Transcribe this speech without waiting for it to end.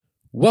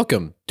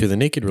Welcome to the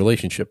Naked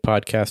Relationship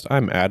Podcast.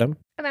 I'm Adam.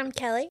 And I'm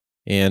Kelly.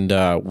 And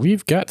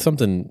we've got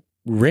something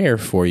rare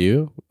for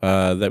you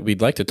that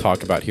we'd like to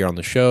talk about here on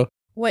the show.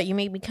 What, you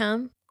made me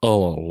come?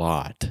 Oh, a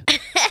lot.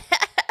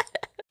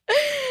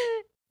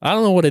 I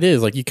don't know what it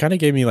is. Like, you kind of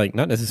gave me, like,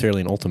 not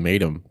necessarily an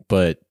ultimatum,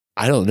 but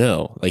I don't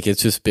know. Like,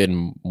 it's just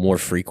been more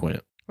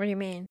frequent. What do you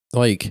mean?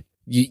 Like,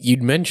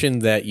 you'd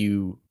mentioned that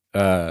you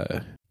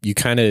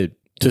kind of,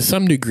 to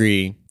some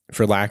degree,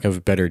 for lack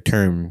of better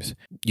terms,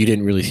 you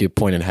didn't really see a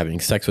point in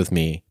having sex with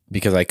me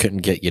because I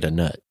couldn't get you to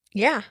nut.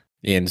 Yeah.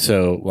 And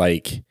so,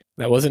 like,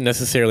 that wasn't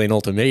necessarily an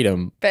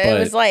ultimatum. But it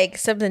was like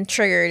something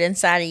triggered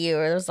inside of you.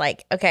 It was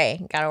like,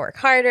 okay, gotta work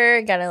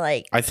harder, gotta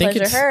like I think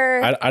pleasure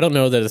her. I don't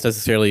know that it's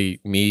necessarily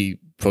me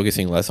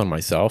focusing less on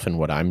myself and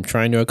what I'm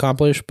trying to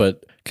accomplish,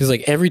 but because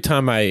like every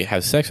time I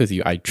have sex with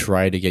you, I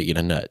try to get you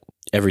to nut.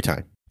 Every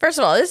time. First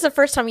of all, this is the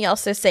first time you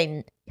also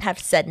have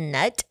said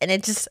nut, and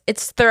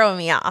it's throwing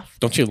me off.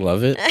 Don't you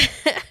love it?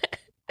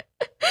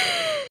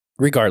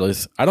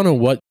 Regardless, I don't know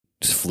what's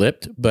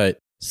flipped, but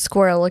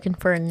squirrel looking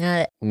for a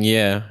nut.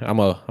 Yeah, I'm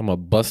a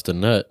bust a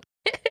nut.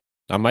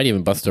 I might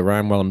even bust a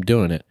rhyme while I'm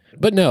doing it.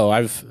 But no,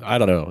 I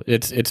don't know.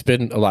 It's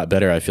been a lot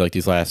better. I feel like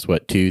these last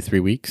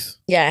 2-3 weeks.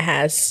 Yeah, it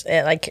has.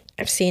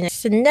 I've seen a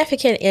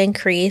significant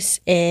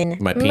increase in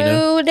my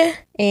mood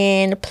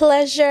and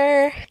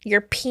pleasure.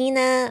 Your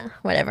peanut,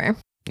 whatever.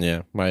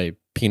 Yeah, my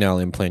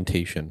penile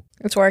implantation.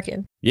 It's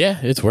working. Yeah,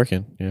 it's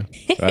working. Yeah,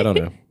 I don't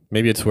know.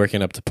 Maybe it's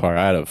working up to par.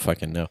 I don't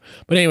fucking know.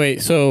 But anyway,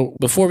 so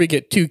before we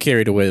get too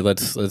carried away,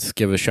 let's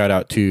give a shout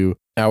out to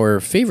our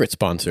favorite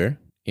sponsor,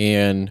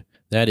 and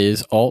that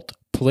is Alt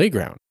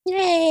Playground.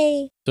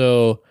 Yay!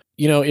 So,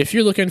 if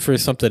you're looking for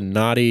something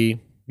naughty,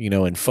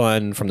 and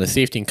fun from the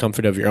safety and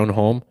comfort of your own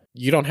home,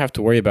 you don't have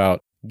to worry about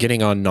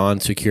getting on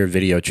non-secure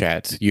video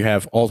chats. You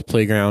have Alt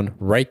Playground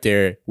right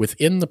there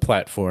within the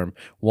platform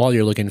while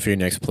you're looking for your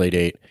next play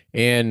date.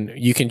 And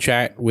you can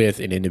chat with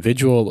an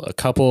individual, a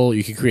couple.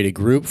 You can create a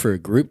group for a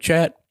group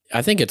chat.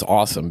 I think it's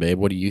awesome, babe.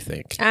 What do you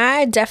think?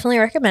 I definitely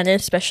recommend it,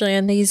 especially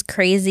in these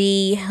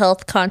crazy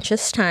health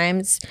conscious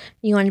times.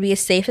 You want to be as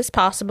safe as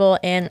possible.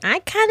 And I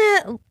kind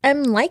of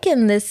am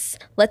liking this.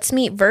 Let's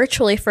meet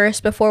virtually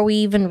first before we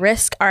even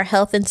risk our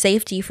health and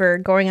safety for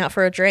going out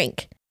for a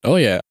drink. Oh,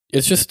 yeah.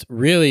 It's just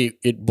really,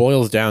 it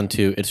boils down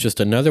to, it's just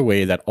another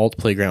way that Alt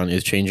Playground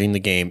is changing the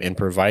game and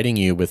providing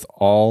you with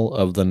all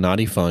of the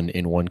naughty fun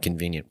in one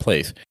convenient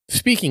place.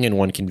 Speaking in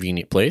one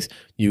convenient place,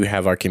 you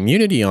have our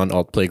community on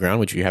Alt Playground,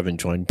 which you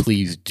haven't joined,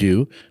 please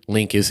do.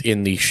 Link is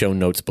in the show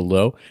notes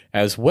below,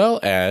 as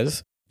well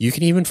as you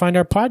can even find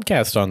our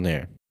podcast on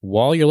there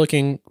while you're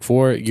looking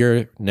for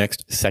your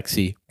next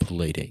sexy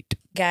play date.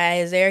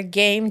 Guys, they're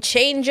game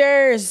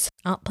changers.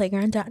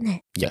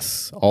 Altplayground.net.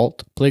 Yes,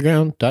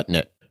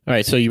 altplayground.net. All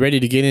right, so you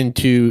ready to get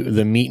into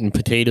the meat and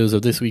potatoes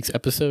of this week's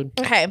episode?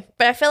 Okay,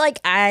 but I feel like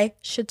I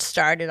should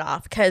start it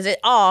off because it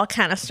all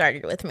kind of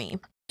started with me.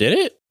 Did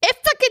it? It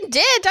fucking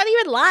did. Don't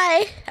even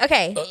lie.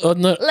 Okay,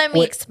 let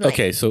me explain.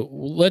 Okay, so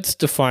let's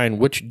define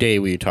which day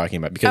we are talking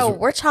about. Because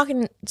we're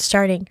talking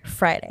starting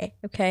Friday,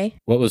 okay?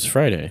 What was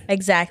Friday?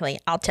 Exactly.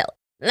 I'll tell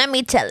it. Let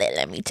me tell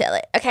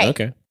it. Okay.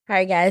 Okay. All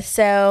right, guys.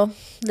 So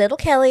little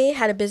Kelly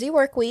had a busy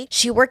work week.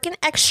 She working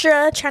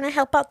extra, trying to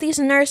help out these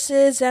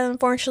nurses that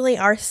unfortunately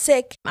are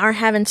sick, are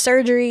having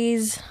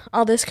surgeries,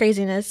 all this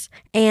craziness.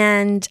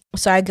 And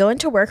so I go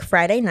into work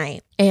Friday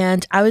night,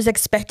 and I was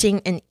expecting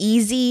an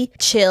easy,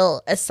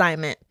 chill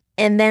assignment.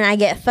 And then I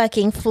get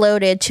fucking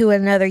floated to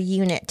another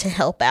unit to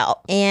help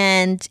out.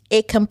 And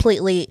it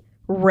completely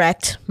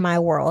wrecked my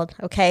world.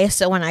 Okay.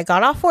 So when I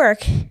got off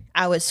work,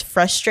 I was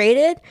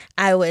frustrated,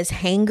 I was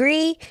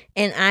hangry,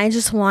 and I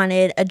just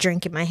wanted a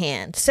drink in my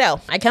hand.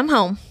 So I come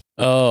home.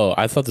 Oh,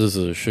 I thought this was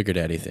a sugar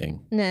daddy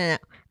thing. No.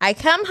 I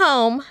come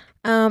home.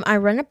 I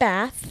run a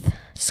bath,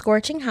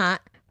 scorching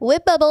hot,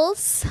 with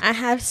bubbles. I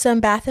have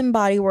some Bath and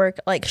Body Works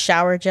like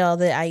shower gel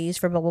that I use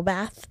for bubble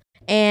bath.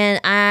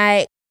 And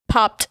I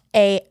popped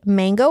a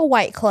mango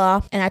White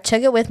Claw, and I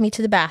took it with me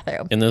to the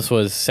bathroom. And this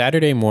was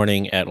Saturday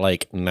morning at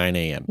like 9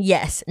 a.m.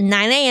 Yes,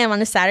 9 a.m.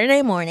 on a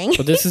Saturday morning.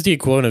 But this is the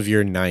equivalent of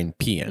your 9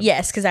 p.m.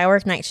 Yes, because I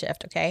work night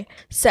shift, okay?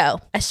 So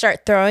I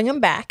start throwing them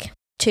back.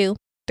 2,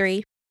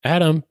 3.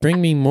 Adam,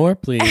 bring me more,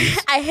 please.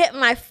 I hit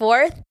my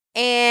 4th,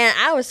 and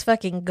I was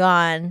fucking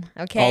gone,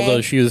 okay?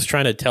 Although she was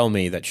trying to tell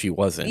me that she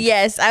wasn't.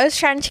 Yes, I was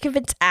trying to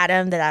convince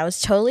Adam that I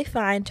was totally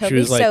fine,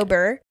 totally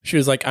sober. She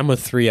was like, I'm a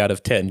 3 out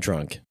of 10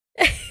 drunk.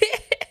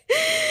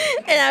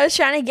 And I was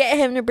trying to get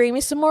him to bring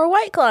me some more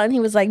White Claw. And he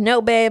was like,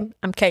 no, babe,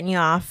 I'm cutting you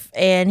off.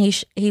 And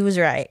he was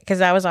right,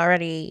 because I was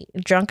already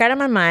drunk out of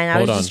my mind.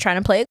 I was just trying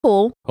to play it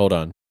cool. Hold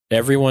on.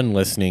 Everyone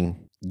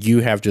listening,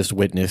 you have just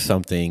witnessed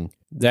something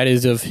that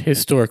is of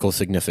historical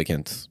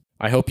significance.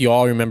 I hope you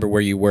all remember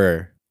where you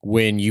were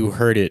when you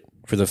heard it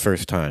for the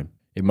first time.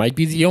 It might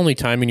be the only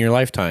time in your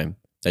lifetime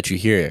that you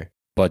hear it,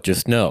 but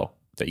just know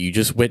that you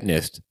just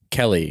witnessed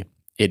Kelly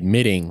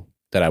admitting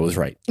that I was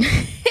right.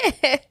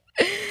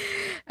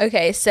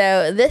 Okay,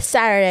 so this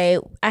Saturday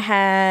I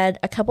had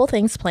a couple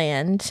things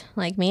planned,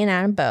 like me and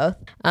Adam both.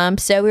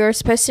 So we were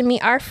supposed to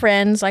meet our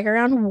friends like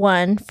around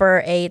 1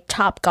 for a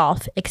Top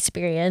Golf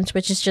experience,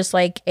 which is just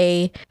like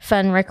a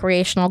fun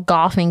recreational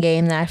golfing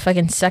game that I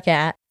fucking suck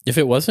at. If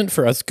it wasn't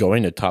for us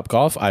going to Top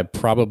Golf, I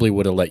probably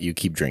would have let you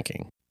keep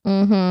drinking.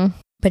 Mm-hmm.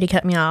 But he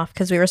cut me off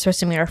because we were supposed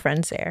to meet our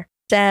friends there.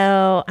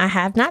 So I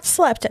have not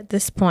slept at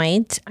this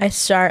point. I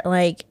start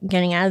like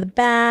getting out of the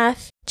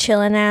bath,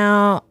 chilling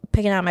out,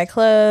 picking out my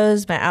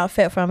clothes, my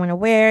outfit for what I'm going to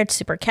wear. It's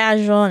super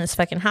casual and it's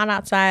fucking hot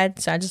outside.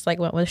 So I just like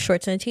went with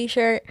shorts and a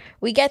t-shirt.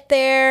 We get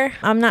there.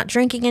 I'm not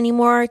drinking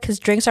anymore because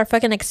drinks are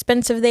fucking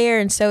expensive there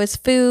and so is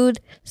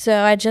food.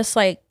 So I just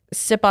like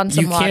sip on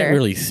some water. You can't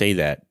really say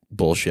that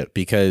bullshit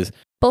because...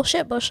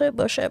 Bullshit.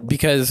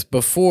 Because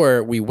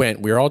before we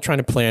went, we were all trying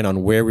to plan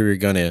on where we were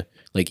going to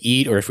like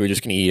eat or if we were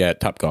just going to eat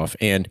at Top Golf.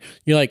 And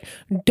you're like,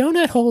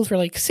 donut holes were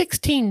like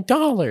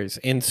 $16.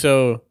 And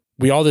so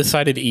we all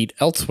decided to eat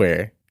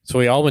elsewhere. So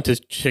we all went to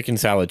Chicken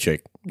Salad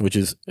Chick, which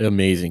is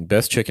amazing.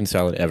 Best chicken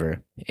salad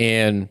ever.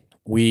 And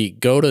we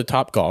go to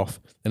Top Golf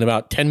and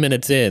about 10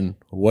 minutes in,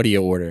 what do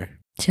you order?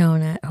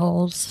 Donut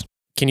holes.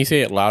 Can you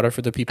say it louder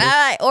for the people?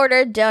 I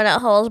ordered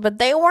donut holes, but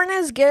they weren't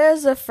as good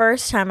as the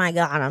first time I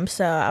got them.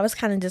 So I was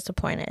kind of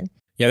disappointed.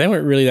 Yeah, they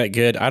weren't really that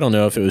good. I don't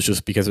know if it was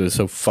just because it was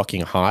so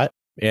fucking hot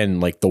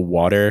and like the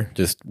water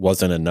just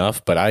wasn't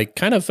enough, but I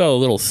kind of felt a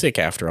little sick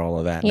after all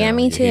of that. Yeah,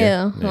 me too.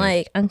 Yeah.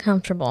 Like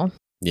uncomfortable.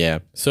 Yeah.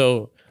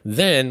 So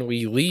then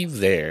we leave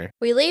there.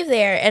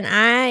 And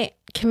I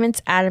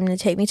convinced Adam to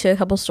take me to a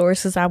couple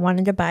stores because I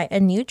wanted to buy a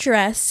new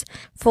dress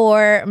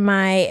for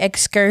my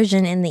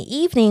excursion in the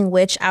evening,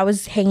 which I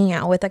was hanging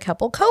out with a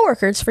couple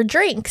coworkers for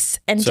drinks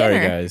and dinner.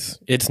 Sorry, guys.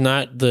 It's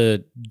not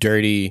the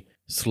dirty,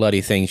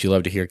 slutty things you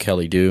love to hear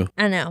Kelly do.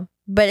 I know,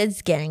 but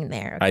it's getting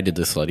there. I did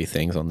the slutty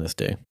things on this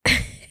day.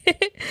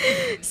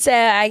 So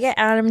I get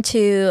Adam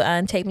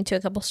to take me to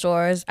a couple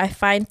stores. I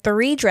find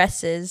 3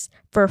 dresses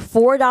for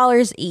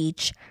 $4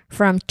 each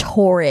from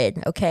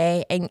Torrid,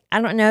 okay? And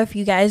I don't know if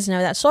you guys know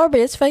that store,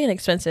 but it's fucking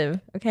expensive,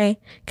 okay?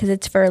 Because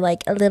it's for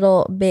like a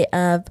little bit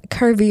of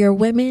curvier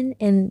women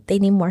and they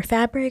need more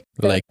fabric.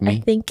 Like me. I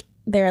think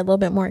they're a little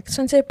bit more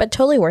expensive, but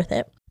totally worth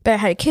it. But I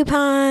had a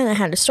coupon, I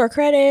had a store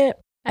credit.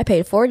 I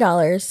paid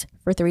 $4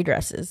 for 3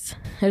 dresses.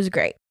 It was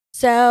great.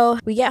 So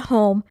we get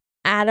home.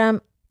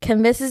 Adam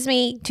convinces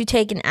me to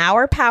take an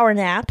hour power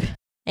nap,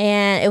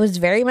 and it was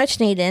very much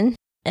needed.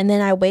 And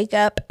then I wake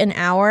up an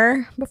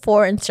hour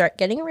before and start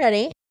getting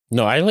ready.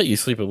 No, I let you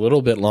sleep a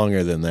little bit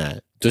longer than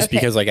that. Just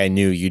because like I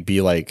knew you'd be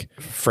like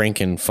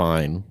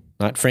Frankenfine.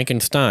 Not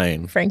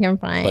Frankenstein.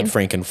 Frankenfine. But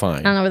Frankenfine.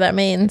 I don't know what that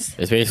means.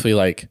 It's basically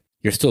like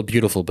you're still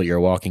beautiful, but you're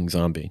a walking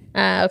zombie.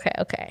 Okay.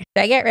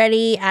 So I get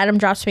ready. Adam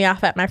drops me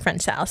off at my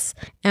friend's house.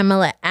 And I'm going to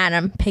let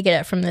Adam pick it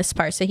up from this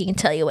part so he can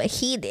tell you what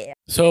he did.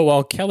 So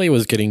while Kelly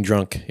was getting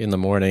drunk in the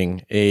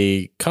morning,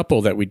 a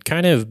couple that we'd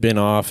kind of been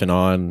off and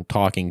on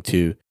talking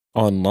to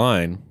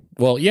online,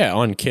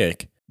 on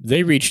Kick,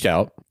 they reached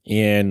out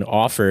and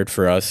offered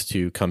for us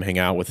to come hang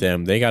out with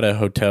them. They got a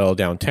hotel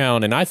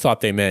downtown, and I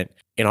thought they meant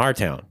in our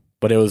town,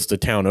 but it was the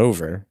town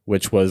over,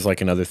 which was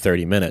like another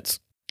 30 minutes.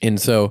 And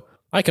so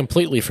I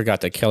completely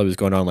forgot that Kelly was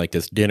going on like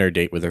this dinner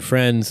date with her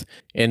friends.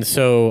 And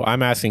so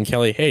I'm asking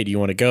Kelly, hey, do you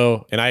want to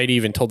go? And I had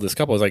even told this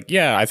couple, I was like,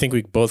 yeah, I think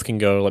we both can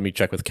go. Let me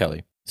check with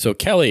Kelly. So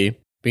Kelly,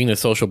 being the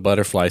social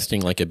butterfly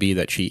sting like a bee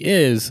that she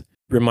is,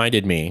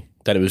 reminded me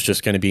that it was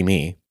just going to be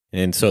me.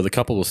 And so the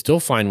couple was still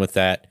fine with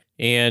that.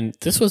 And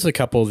this was a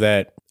couple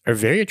that are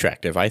very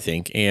attractive, I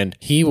think. And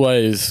he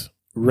was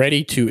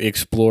ready to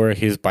explore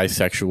his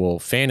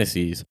bisexual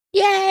fantasies.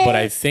 Yay! But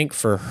I think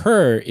for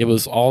her, it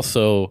was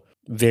also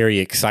very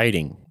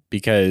exciting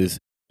because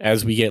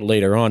as we get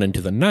later on into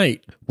the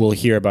night, we'll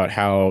hear about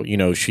how,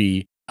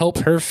 she helped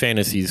her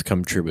fantasies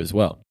come true as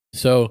well.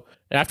 So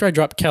after I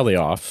drop Kelly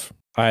off,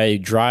 I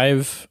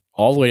drive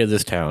all the way to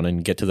this town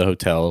and get to the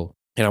hotel,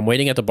 and I'm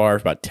waiting at the bar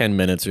for about 10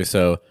 minutes or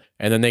so.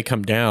 And then they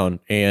come down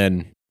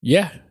and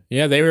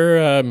they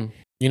were,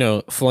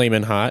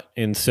 flaming hot.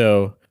 And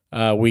so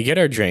we get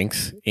our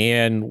drinks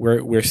and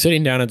we're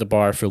sitting down at the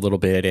bar for a little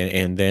bit.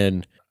 And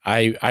then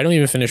I don't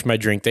even finish my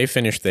drink. They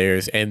finish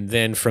theirs. And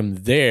then from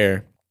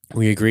there,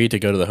 we agreed to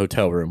go to the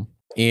hotel room.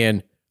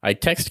 And I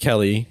text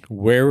Kelly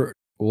what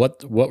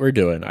we're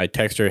doing. I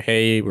text her,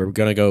 hey, we're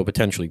going to go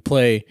potentially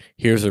play.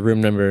 Here's the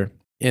room number.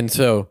 And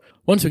so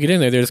once we get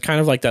in there, there's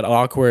kind of like that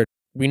awkward,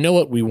 we know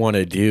what we want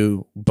to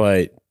do,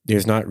 but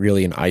there's not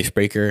really an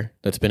icebreaker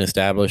that's been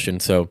established.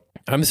 And so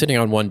I'm sitting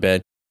on one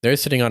bed. They're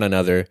sitting on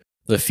another.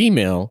 The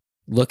female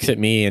looks at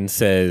me and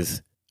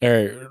says,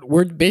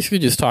 we're basically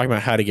just talking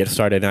about how to get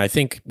started. And I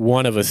think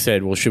one of us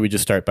said, well, should we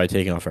just start by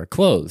taking off our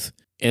clothes?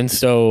 And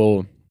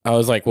so I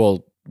was like,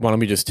 well, why don't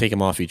we just take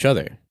them off each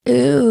other?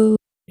 Ooh.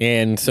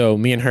 And so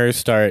me and her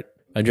start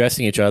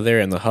undressing each other,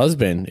 and the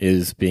husband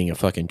is being a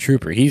fucking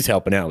trooper. He's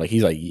helping out. Like,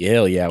 he's like,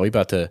 hell yeah, we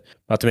about to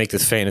make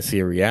this fantasy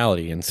a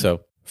reality. And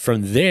so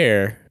from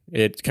there,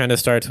 it kind of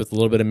starts with a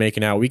little bit of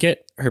making out. We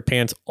get her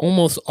pants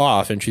almost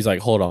off, and she's like,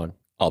 hold on,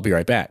 I'll be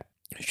right back.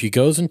 She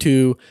goes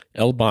into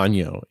El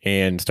Baño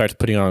and starts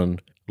putting on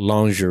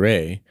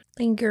lingerie.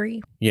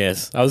 Lingerie.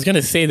 Yes, I was going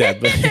to say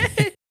that, but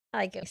I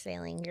like it say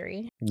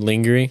lingerie.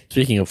 lingerie.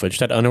 Speaking of which,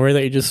 that underwear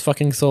that you just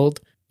fucking sold,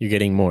 you're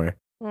getting more.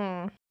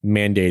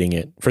 Mandating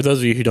it. For those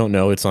of you who don't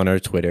know, it's on our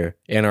Twitter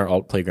and our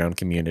alt playground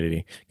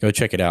community. Go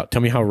check it out.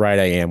 Tell me how right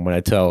I am when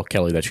I tell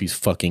Kelly that she's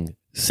fucking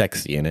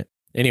sexy in it.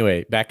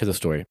 Anyway, back to the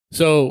story.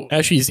 So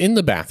as she's in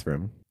the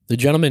bathroom, the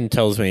gentleman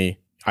tells me,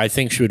 I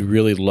think she would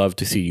really love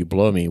to see you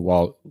blow me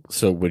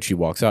so when she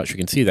walks out, she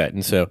can see that.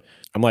 And so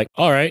I'm like,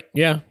 all right,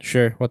 yeah,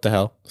 sure. What the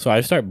hell? So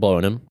I start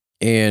blowing him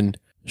and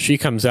she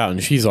comes out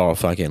and she's all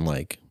fucking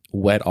like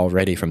wet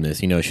already from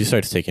this. You know, she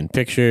starts taking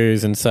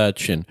pictures and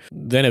such. And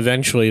then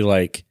eventually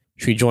like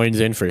she joins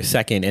in for a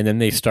second and then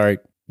they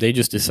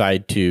just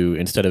decide to,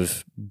 instead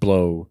of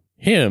blow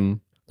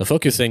him, the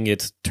focusing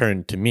gets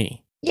turned to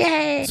me.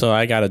 Yay. So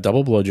I got a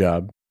double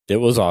blowjob. It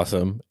was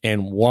awesome.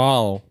 And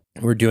while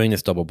we're doing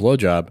this double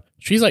blowjob,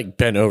 she's like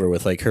bent over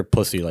with like her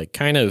pussy, like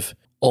kind of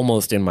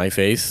almost in my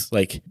face.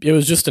 Like it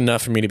was just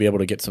enough for me to be able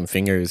to get some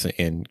fingers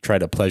and try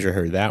to pleasure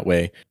her that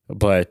way.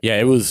 But yeah,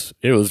 it was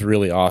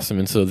really awesome.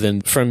 And so then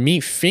from me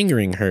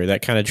fingering her,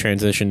 that kind of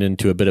transitioned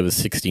into a bit of a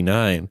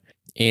 69.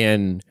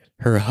 And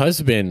her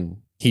husband,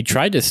 he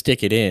tried to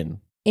stick it in.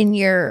 In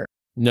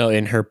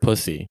her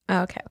pussy.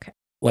 Oh, okay.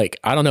 Like,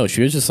 I don't know.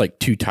 She was just like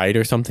too tight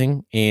or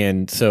something.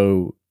 And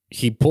so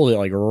he pulled it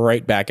like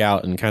right back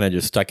out and kind of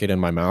just stuck it in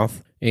my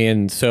mouth.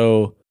 And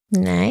so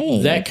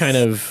nice. That kind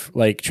of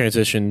like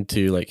transitioned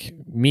to like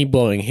me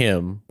blowing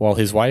him while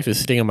his wife is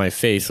sitting on my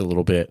face a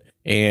little bit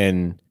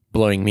and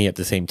blowing me at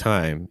the same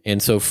time.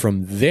 And so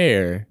from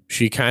there,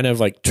 she kind of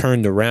like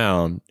turned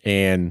around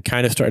and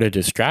kind of started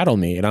to straddle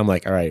me. And I'm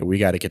like, all right, we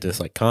got to get this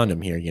like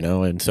condom here, you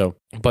know? And so,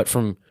 but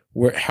from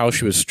how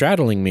she was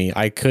straddling me,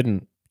 I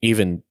couldn't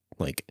even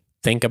like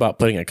think about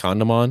putting a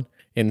condom on.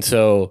 And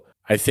so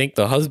I think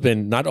the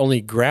husband not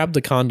only grabbed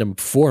the condom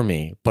for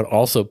me, but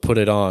also put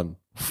it on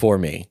for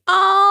me.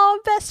 Oh,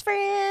 best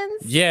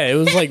friends. Yeah, it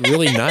was like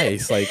really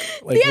nice. Like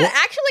yeah,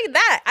 actually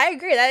that, I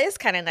agree. That is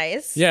kind of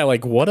nice. Yeah,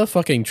 like what a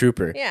fucking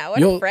trooper. Yeah,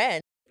 what a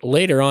friend.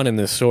 Later on in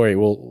this story,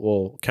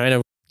 we'll kind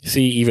of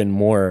see even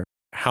more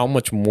how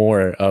much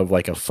more of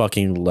like a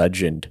fucking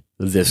legend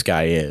this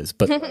guy is.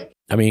 But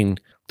I mean,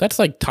 that's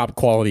like top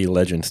quality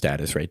legend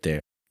status right there.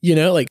 You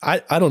know, like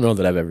I don't know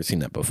that I've ever seen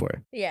that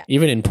before. Yeah.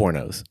 Even in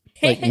pornos.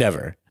 Like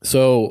never.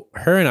 So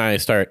her and I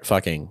start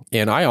fucking.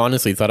 And I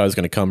honestly thought I was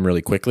going to come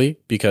really quickly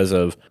because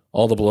of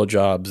all the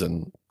blowjobs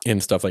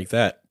and stuff like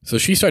that. So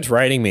she starts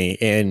riding me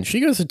and she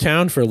goes to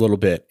town for a little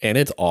bit and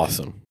it's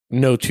awesome.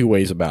 No two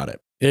ways about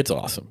it. It's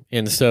awesome.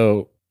 And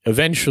so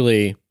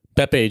eventually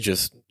Pepe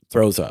just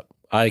throws up.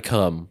 I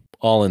come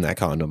all in that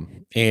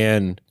condom.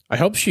 And I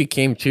hope she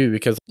came too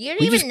because you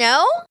didn't even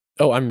know?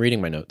 Oh, I'm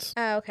reading my notes.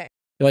 Oh, okay.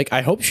 Like,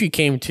 I hope she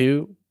came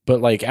too, but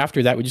like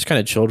after that, we just kind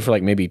of chilled for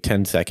like maybe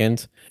 10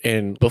 seconds.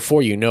 And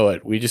before you know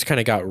it, we just kind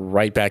of got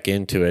right back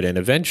into it. And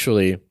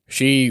eventually,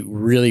 she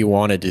really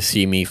wanted to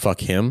see me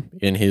fuck him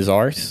in his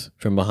arse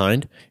from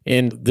behind.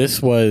 And this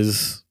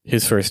was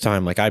his first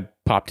time. Like, I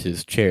popped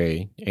his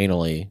cherry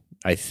anally,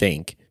 I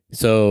think.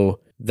 So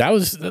that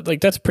was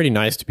like, that's pretty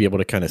nice to be able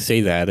to kind of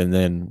say that. And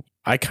then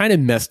I kind of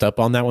messed up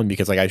on that one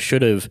because like I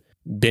should have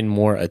been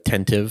more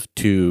attentive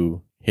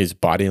to his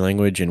body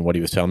language and what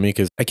he was telling me,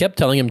 because I kept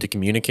telling him to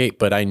communicate,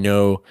 but I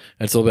know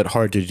it's a little bit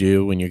hard to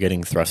do when you're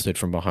getting thrusted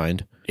from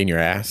behind in your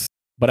ass.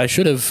 But I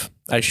should have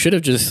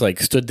just like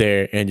stood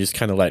there and just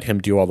kind of let him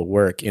do all the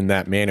work in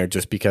that manner,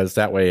 just because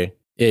that way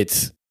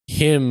it's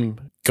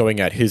him going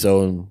at his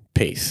own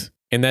pace.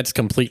 And that's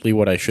completely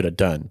what I should have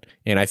done.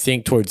 And I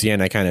think towards the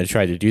end, I kind of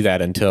tried to do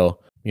that until,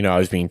 you know, I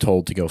was being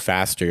told to go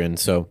faster. And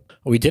so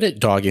we did it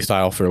doggy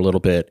style for a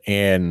little bit,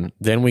 and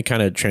then we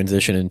kind of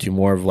transitioned into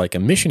more of like a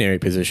missionary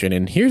position.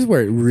 And here's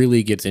where it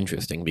really gets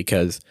interesting,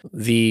 because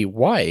the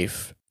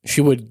wife,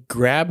 she would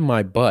grab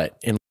my butt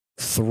and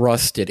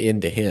thrust it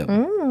into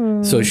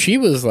him. So she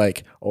was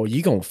like, oh,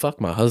 you gonna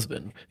fuck my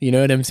husband. You know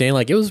what I'm saying?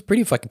 Like, it was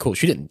pretty fucking cool.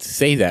 She didn't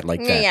say that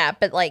like that. Yeah,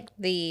 but like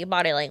the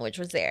body language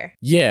was there.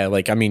 Yeah,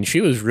 like, I mean, she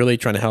was really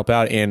trying to help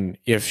out. And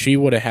if she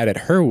would have had it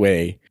her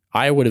way,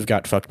 I would have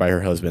got fucked by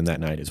her husband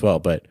that night as well.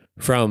 But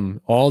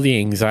from all the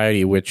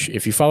anxiety, which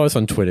if you follow us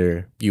on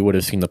Twitter, you would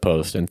have seen the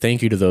post. And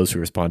thank you to those who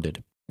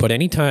responded. But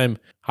anytime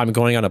I'm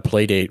going on a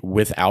play date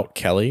without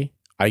Kelly,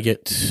 I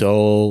get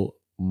so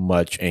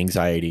much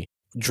anxiety.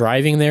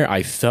 Driving there,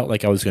 I felt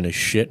like I was going to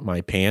shit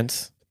my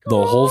pants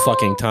the whole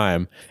fucking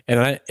time.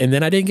 And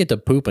then I didn't get to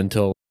poop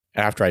until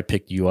after I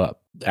picked you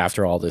up,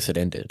 after all this had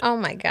ended. Oh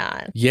my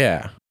God.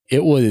 Yeah,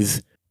 it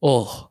was...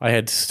 Oh, I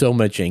had so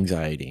much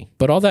anxiety,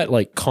 but all that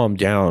like calmed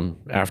down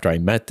after I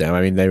met them.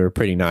 I mean, they were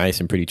pretty nice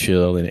and pretty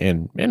chill,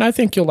 and I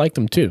think you'll like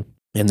them too.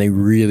 And they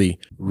really,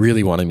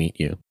 really want to meet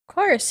you. Of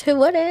course, who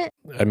wouldn't?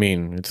 I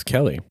mean, it's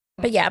Kelly.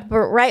 But yeah, but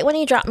right when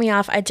he dropped me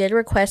off, I did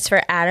request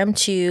for Adam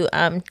to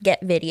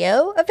get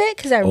video of it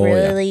because I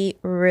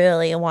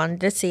really wanted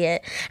to see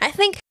it. I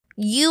think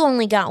you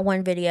only got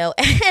one video.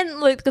 And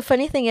look, the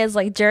funny thing is,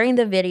 like, during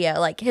the video,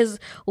 like, his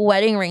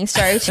wedding ring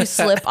started to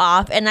slip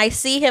off, and I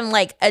see him,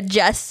 like,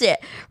 adjust it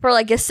for,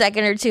 like, a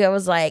second or two. I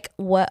was like,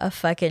 what a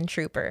fucking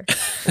trooper.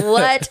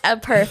 What a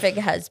perfect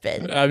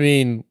husband. I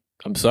mean,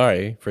 I'm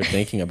sorry for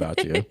thinking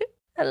about you.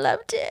 I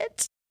loved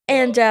it.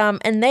 And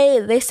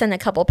they sent a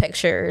couple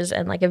pictures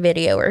and, like, a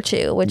video or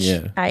two, which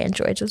I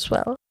enjoyed as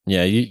well.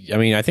 Yeah, I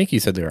mean, I think you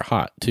said they were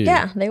hot, too.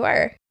 Yeah, they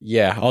were.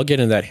 Yeah, I'll get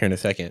into that here in a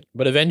second.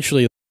 But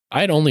eventually,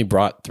 I'd only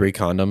brought 3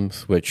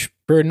 condoms, which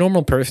for a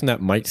normal person,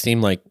 that might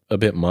seem like a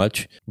bit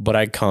much, but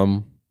I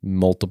come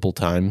multiple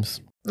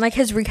times. Like,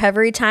 his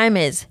recovery time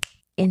is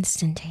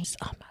instantaneous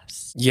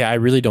almost. Yeah, I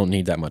really don't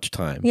need that much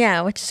time.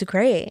 Yeah, which is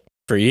great.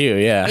 For you,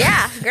 yeah.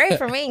 Yeah, great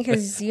for me,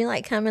 because you,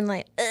 like, come in,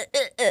 like,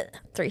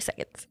 3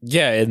 seconds.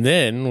 Yeah, and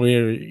then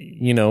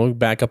we're,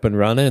 back up and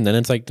running, and then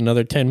it's like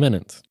another 10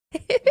 minutes.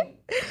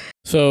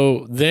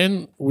 So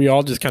then we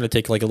all just kind of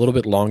take like a little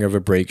bit longer of a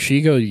break. She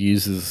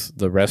uses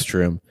the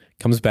restroom,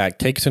 comes back,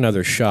 takes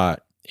another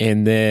shot,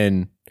 and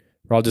then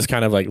we're all just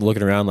kind of like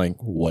looking around like,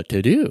 what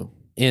to do?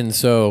 And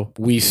so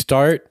we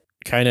start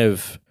kind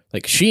of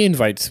like, she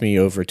invites me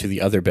over to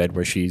the other bed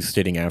where she's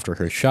sitting after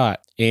her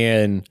shot.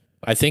 And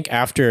I think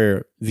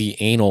after the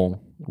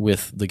anal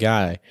with the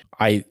guy,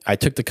 I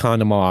took the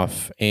condom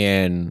off,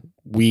 and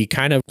we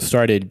kind of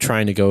started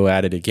trying to go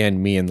at it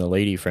again, me and the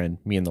lady friend,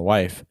 me and the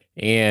wife.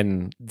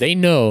 And they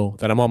know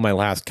that I'm on my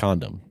last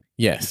condom.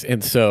 Yes.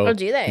 And so oh,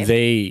 do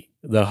they?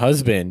 The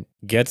husband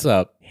gets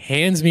up,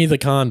 hands me the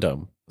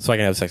condom so I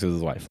can have sex with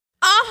his wife.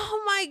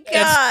 Oh my God.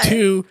 That's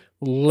 2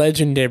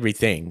 legendary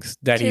things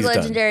that he's done. 2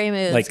 legendary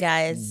moves, like,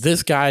 guys.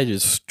 This guy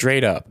is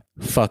straight up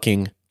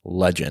fucking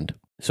legend.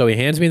 So he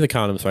hands me the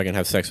condom so I can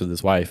have sex with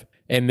his wife.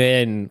 And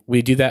then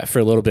we do that for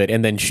a little bit.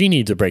 And then she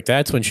needs a break.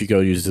 That's when she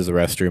uses the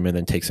restroom and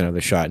then takes another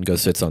shot and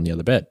goes sits on the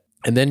other bed.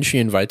 And then she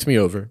invites me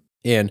over.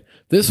 And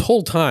this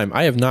whole time,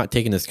 I have not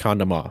taken this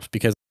condom off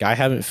because I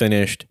haven't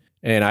finished.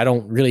 And I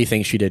don't really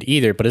think she did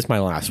either. But it's my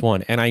last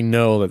one. And I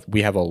know that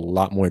we have a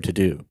lot more to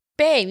do.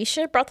 Babe, you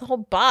should have brought the whole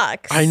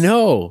box. I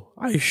know.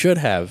 I should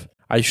have.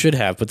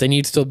 But then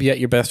you'd still be at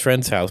your best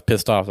friend's house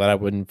pissed off that I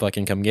wouldn't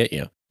fucking come get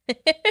you.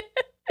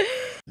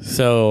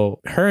 So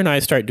her and I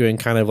start doing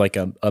kind of like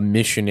a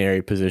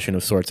missionary position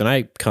of sorts, and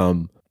I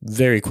come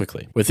very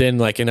quickly. Within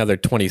like another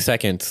 20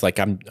 seconds, like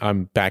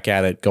I'm back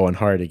at it going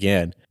hard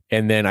again.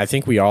 And then I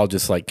think we all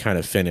just like kind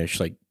of finish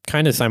like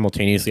kind of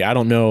simultaneously. I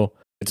don't know.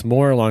 It's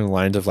more along the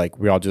lines of like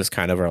we all just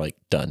kind of are like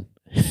done.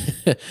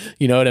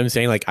 You know what I'm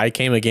saying? Like I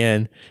came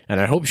again,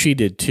 and I hope she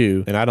did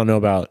too. And I don't know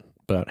about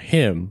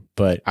him,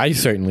 but I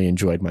certainly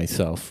enjoyed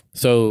myself.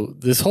 So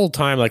this whole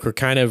time, like we're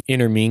kind of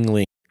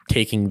intermingling,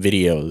 taking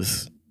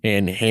videos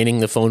and handing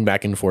the phone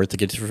back and forth to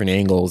get different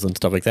angles and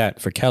stuff like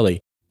that for Kelly.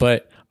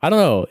 But I don't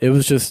know. It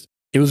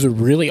was a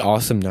really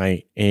awesome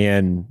night.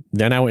 And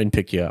then I went and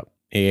picked you up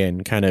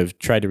and kind of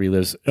tried to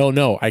relive. Oh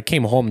no, I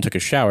came home and took a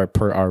shower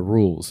per our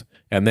rules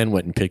and then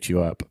went and picked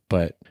you up.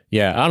 But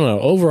yeah, I don't know.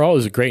 Overall, it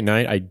was a great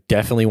night. I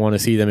definitely want to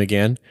see them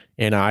again.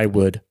 And I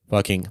would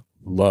fucking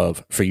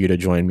love for you to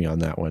join me on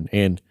that one.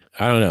 And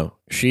I don't know.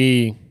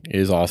 She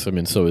is awesome,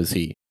 and so is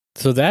he.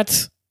 So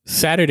that's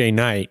Saturday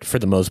night for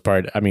the most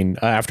part. I mean,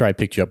 after I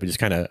picked you up,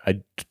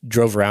 I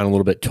drove around a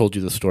little bit, told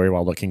you the story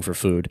while looking for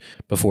food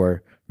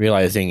before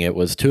realizing it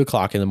was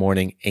 2:00 in the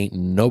morning. Ain't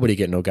nobody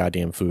getting no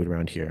goddamn food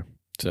around here.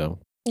 So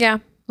yeah,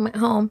 went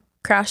home,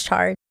 crashed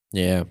hard.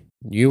 Yeah,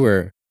 you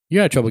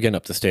had trouble getting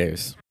up the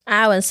stairs.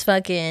 I was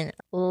fucking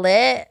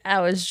lit. I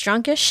was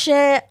drunk as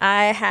shit.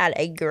 I had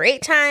a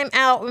great time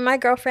out with my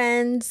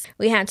girlfriends.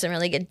 We had some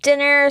really good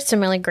dinner, some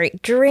really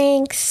great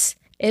drinks.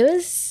 It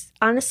was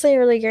honestly a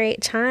really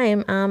great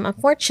time.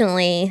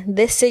 Unfortunately,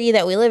 this city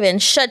that we live in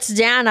shuts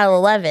down at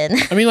 11.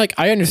 I mean, like,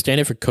 I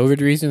understand it for COVID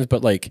reasons,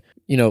 but like,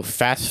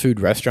 fast food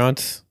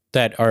restaurants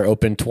that are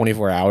open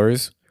 24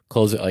 hours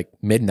close at like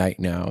midnight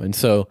now. And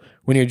so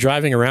when you're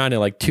driving around at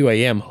like 2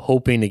 a.m.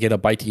 hoping to get a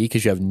bite to eat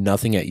because you have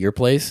nothing at your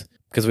place,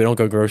 because we don't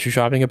go grocery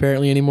shopping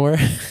apparently anymore.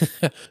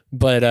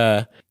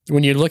 But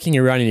when you're looking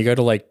around and you go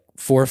to like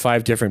 4 or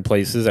 5 different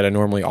places that are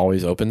normally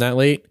always open that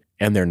late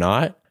and they're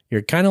not,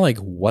 you're kind of like,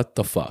 what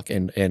the fuck?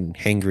 And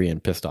hangry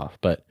and pissed off.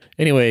 But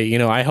anyway,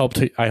 I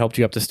helped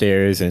you up the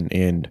stairs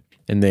and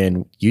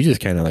then you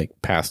just kind of like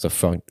passed the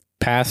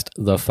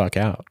fuck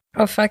out.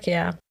 Oh, fuck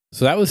yeah.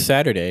 So that was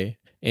Saturday.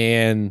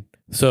 And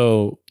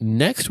so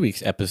next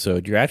week's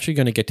episode, you're actually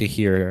going to get to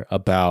hear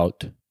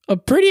about a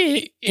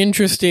pretty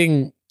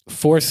interesting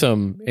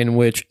foursome in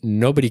which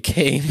nobody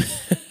came.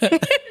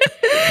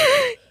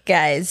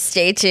 Guys,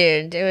 stay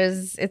tuned.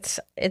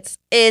 It's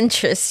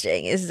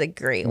interesting. This is a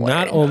great one.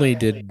 Not only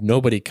did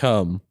nobody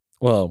come,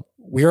 well,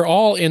 we were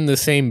all in the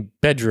same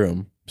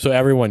bedroom, so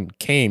everyone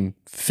came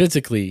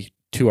physically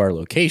to our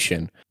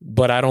location,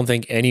 but I don't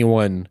think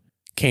anyone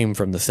came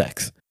from the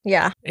sex.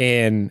 Yeah.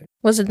 And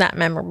wasn't that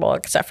memorable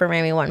except for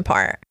maybe one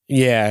part.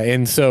 Yeah,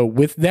 and so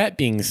with that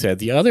being said,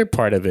 the other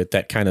part of it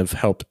that kind of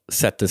helped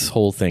set this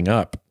whole thing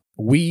up,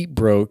 we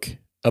broke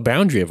a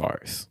boundary of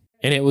ours.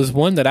 And it was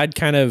one that I'd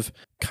kind of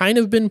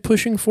been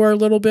pushing for a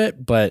little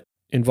bit, but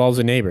involves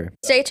a neighbor.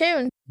 Stay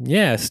tuned.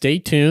 Yeah, stay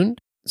tuned.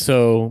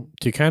 So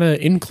to kind of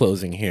in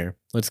closing here,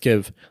 let's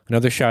give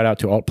another shout out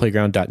to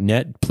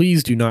altplayground.net.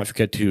 Please do not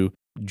forget to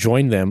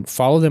join them,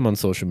 follow them on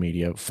social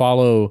media,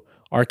 follow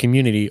our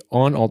community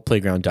on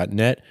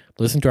altplayground.net,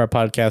 listen to our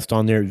podcast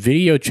on there,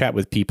 video chat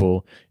with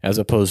people as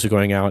opposed to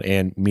going out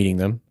and meeting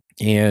them,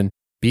 and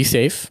be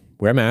safe,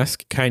 wear a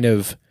mask, kind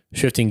of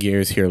shifting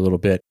gears here a little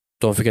bit.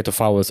 Don't forget to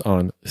follow us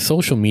on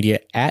social media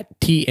at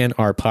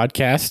TNR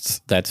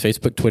Podcasts. That's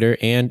Facebook, Twitter,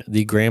 and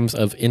the grams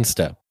of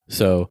Insta.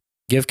 So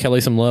give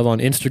Kelly some love on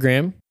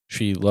Instagram.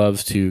 She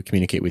loves to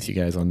communicate with you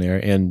guys on there.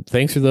 And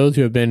thanks for those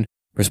who have been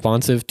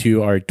responsive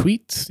to our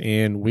tweets.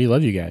 And we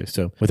love you guys.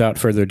 So without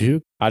further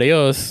ado,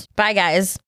 adios. Bye, guys.